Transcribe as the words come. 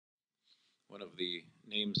one of the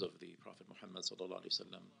names of the Prophet Muhammad sallallahu alaihi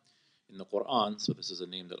wasallam in the Quran. So this is a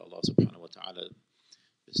name that Allah subhanahu wa ta'ala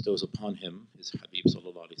bestows upon him, his Habib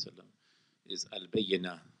sallallahu alaihi wasallam, is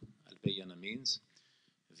Al-Bayyina. Al-Bayyina means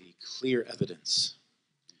the clear evidence,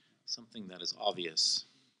 something that is obvious.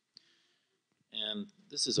 And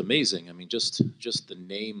this is amazing. I mean, just the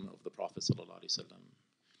name of the Prophet sallallahu alaihi wasallam.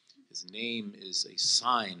 His name is a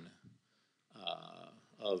sign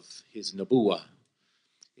of his nubuwah.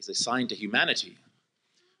 It's a sign to humanity.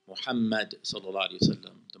 Muhammad sallallahu alaihi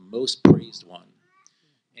wasallam, the most praised one,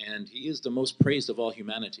 and he is the most praised of all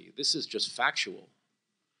humanity. This is just factual,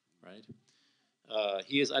 right?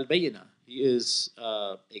 He is al-Bayyina. He is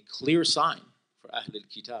a clear sign for Ahl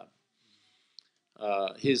al-Kitab.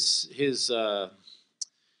 His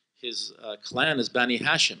clan is Bani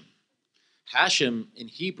Hashim. Hashim in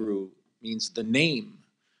Hebrew means the name.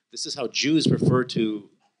 This is how Jews refer to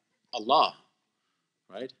Allah,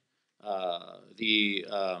 right? The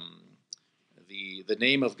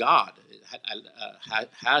name of God.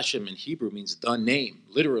 Hashim in Hebrew means the name,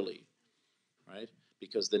 literally, right?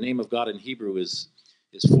 Because the name of God in Hebrew is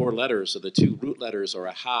 4 letters, so the 2 root letters are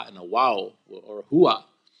a ha and a waw, or hua,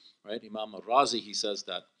 right? Imam al-Razi, he says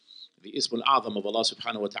that the Ism al-Azam of Allah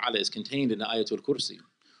subhanahu wa ta'ala is contained in the Ayatul Kursi,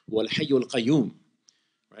 wal Hayyul Qayyum,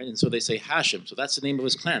 right? And so they say Hashim, so that's the name of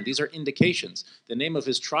his clan. These are indications. The name of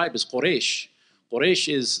his tribe is Quraysh. Quraysh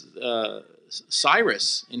is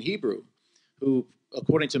Cyrus in Hebrew, who,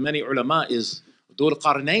 according to many ulama, is Dhul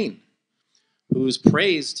Qarnayn, who is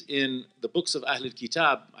praised in the books of Ahl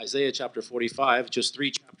al-Kitab, Isaiah chapter 45, just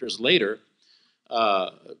 3 chapters later,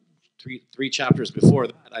 three chapters before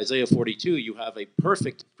that, Isaiah 42, you have a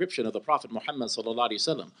perfect description of the Prophet Muhammad sallallahu alaihi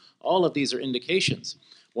wasallam. All of these are indications.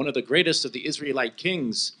 One of the greatest of the Israelite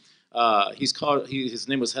kings, his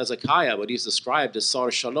name was Hezekiah, but he's described as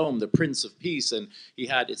Sar Shalom, the Prince of Peace, and he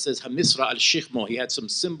had, it says Hamisra al-Shikhmo, he had some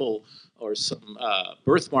symbol or some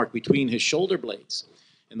birthmark between his shoulder blades.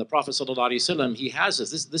 In the Prophet sallallahu alaihi wasallam, he has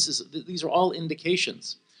this. These are all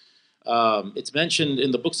indications. It's mentioned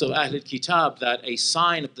in the books of Ahl al-Kitab that a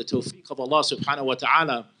sign of the tawfiq of Allah subhanahu wa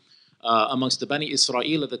ta'ala amongst the Bani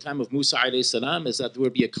Israel at the time of Musa alayhi salam is that there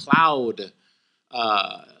would be a cloud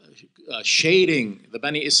shading the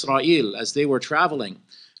Bani Israel as they were traveling.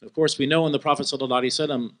 And of course, we know when the Prophet sallallahu alaihi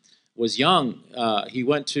wasallam was young, he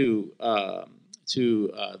went to the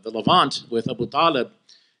Levant with Abu Talib,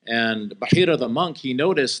 and Bahira the monk, he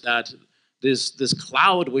noticed that this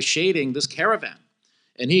cloud was shading this caravan.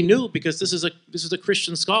 And he knew, because this is a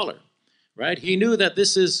Christian scholar, right? He knew that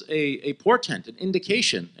this is a portent, an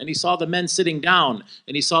indication. And he saw the men sitting down,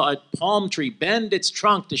 and he saw a palm tree bend its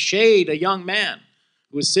trunk to shade a young man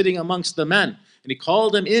who was sitting amongst the men. And he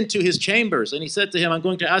called him into his chambers, and he said to him, I'm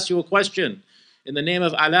going to ask you a question in the name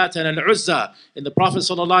of Alat and Al-Uzza. And the Prophet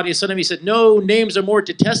ﷺ, he said, no names are more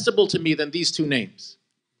detestable to me than these 2 names.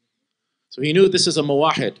 So he knew this is a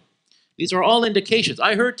muwahid. These are all indications.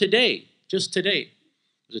 I heard today, just today.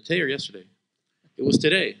 Was it today or yesterday? It was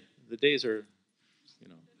today. The days are,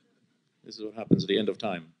 this is what happens at the end of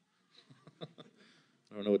time. I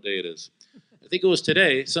don't know what day it is. I think it was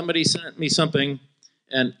today. Somebody sent me something,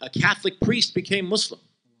 and a Catholic priest became Muslim.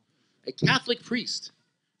 A Catholic priest,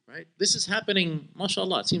 right? This is happening,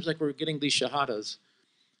 mashallah. It seems like we're getting these shahadas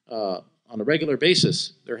on a regular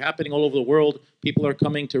basis. They're happening all over the world. People are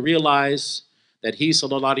coming to realize that he,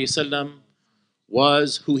 sallallahu alaihi wasallam,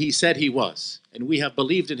 was who he said he was. And we have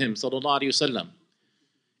believed in him, sallallahu alaihi wasallam.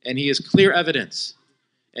 And he is clear evidence.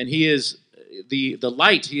 And he is the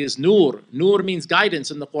light, he is Nur. Nur means guidance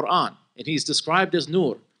in the Quran. And he's described as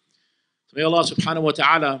Nur. So may Allah subhanahu wa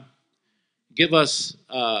ta'ala give us,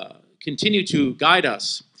 continue to guide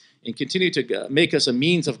us and continue to make us a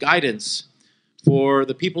means of guidance for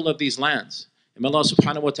the people of these lands. And may Allah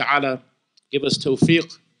subhanahu wa ta'ala give us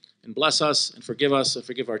tawfiq and bless us and forgive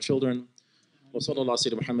our children. وصلى الله على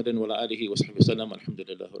سيدنا محمد وعلى آله وصحبه وسلم والحمد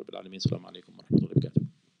لله رب العالمين. السلام عليكم ورحمة الله وبركاته.